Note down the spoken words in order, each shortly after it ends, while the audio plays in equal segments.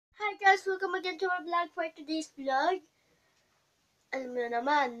guys, welcome again to our vlog for today's vlog. Alam mo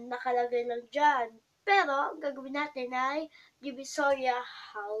naman, nakalagay lang dyan. Pero, ang gagawin natin ay divisoria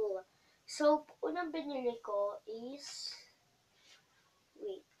haul. So, unang binili ko is,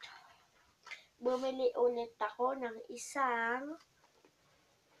 wait, bumili ulit ako ng isang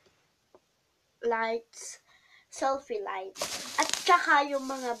lights, selfie lights. At saka yung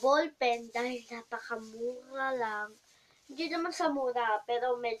mga ballpen dahil napakamura lang. Hindi naman sa mura,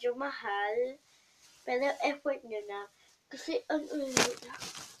 pero medyo mahal. Pero effort nyo na. Kasi,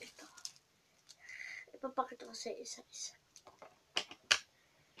 ito. Ipapakita ko sa isa-isa.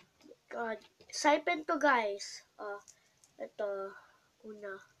 God. Sipen to, guys. Ito.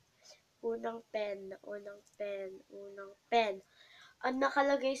 Unang pen. Ang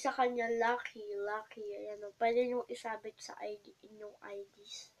nakalagay sa kanya, lucky. Ayan o. Pwede nyo isabit sa inyong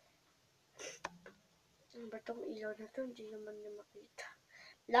IDs. Ano ba itong ilaw na ito? Hindi naman nyo makita.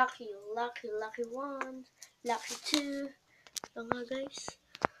 Lucky 1, lucky 2. Ito nga, guys.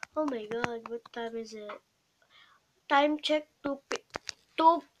 Oh my god, what time is it? Time check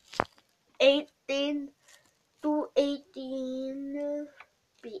 2:18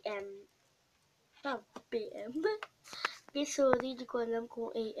 p.m. PM? Okay, sorry, di ko alam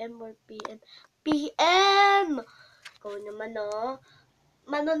kung AM or PM. PM! Ikaw naman, no?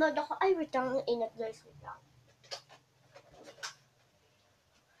 Manonood ako. Ay, wait lang, ang inat, guys. Wait lang.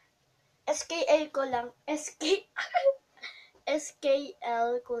 SKL ko lang.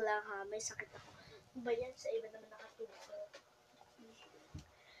 SKL ko lang, ha. May sakit ako. Ano ba yan? Sa iba naman nakatuto.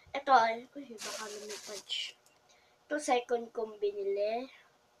 Ito, uy, baka lumipad siya. Ito, second kong binili.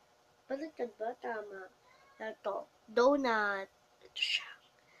 Baliktad ba? Tama. Ito, donut. Ito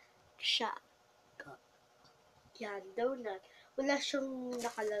siya. Yan, donut. Wala siyang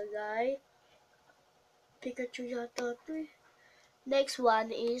nakalagay. Pikachu yata ito eh. Next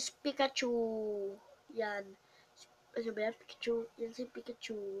one is Pikachu. Yan. Ano ba yan? Pikachu. Yan si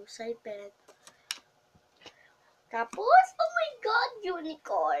Pikachu. Side pen. Tapos, oh my god,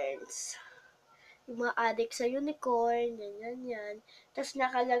 unicorns. Yung mga addict sa unicorn, yan. Tapos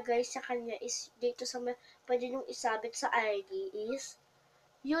nakalagay sa kanya is, dito sa, pwede nyung isabit sa ID is,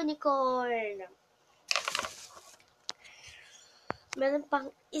 unicorn. Meron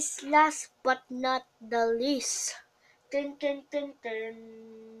pang is last but not the least.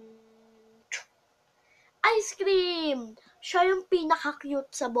 Ice cream! Siya yung pinaka-cute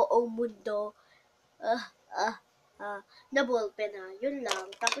sa buong mundo. Na ballpen ha. Yun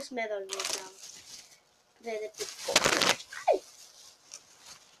lang. Tapos meron lang. Re-repeat ko. Ay!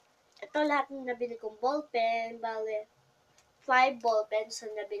 Ito lahat ng nabili kong ballpen. Bale, 5 ballpens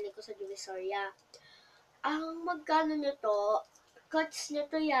na nabili ko sa divisoria. Ang magkano nito, cuts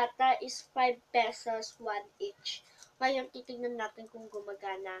nito yata is 5 pesos 1 each. Ngayon, titignan natin kung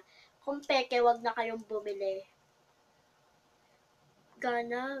gumagana. Kung peke, wag na kayong bumili.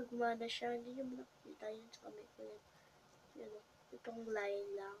 Gumana siya. Hindi nyo nakikita yan sa kamay ko yan. Yan, itong line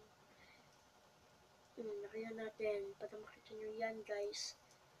lang. Nakaya natin. Para makita nyo yan, guys.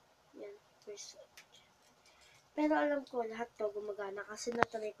 Yan, first. Pero alam ko, lahat to gumagana kasi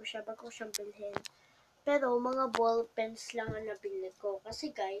natry ko siya bago siyang bilhin. Pero mga ball pens lang ang nabili ko.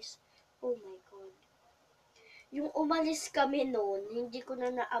 Kasi guys, oh my god. Yung umalis kami noon, hindi ko na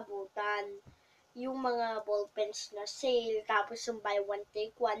naabutan. Yung mga ball pens na sale, tapos yung buy one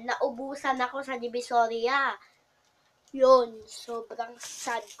take one, naubusan ako sa divisoria. Yun, sobrang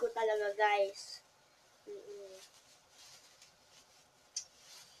sad ko talaga guys.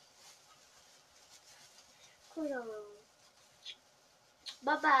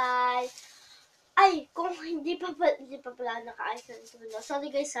 Bye-bye! Ay, kung hindi pa pala naka-ayos na intro, no? Sorry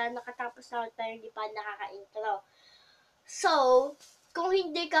guys ha, nakatapos na tayo, hindi pa nakaka-intro. So, kung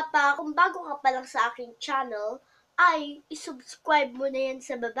bago ka pa lang sa aking channel, ay isubscribe mo na yan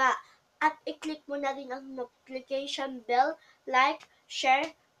sa baba. At i-click mo na rin ang notification bell, like,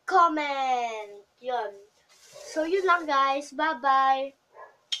 share, comment. Yun. So, yun lang guys. Bye-bye.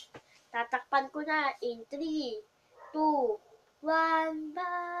 Tatakpan ko na in 3, 2, 1,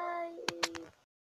 bye!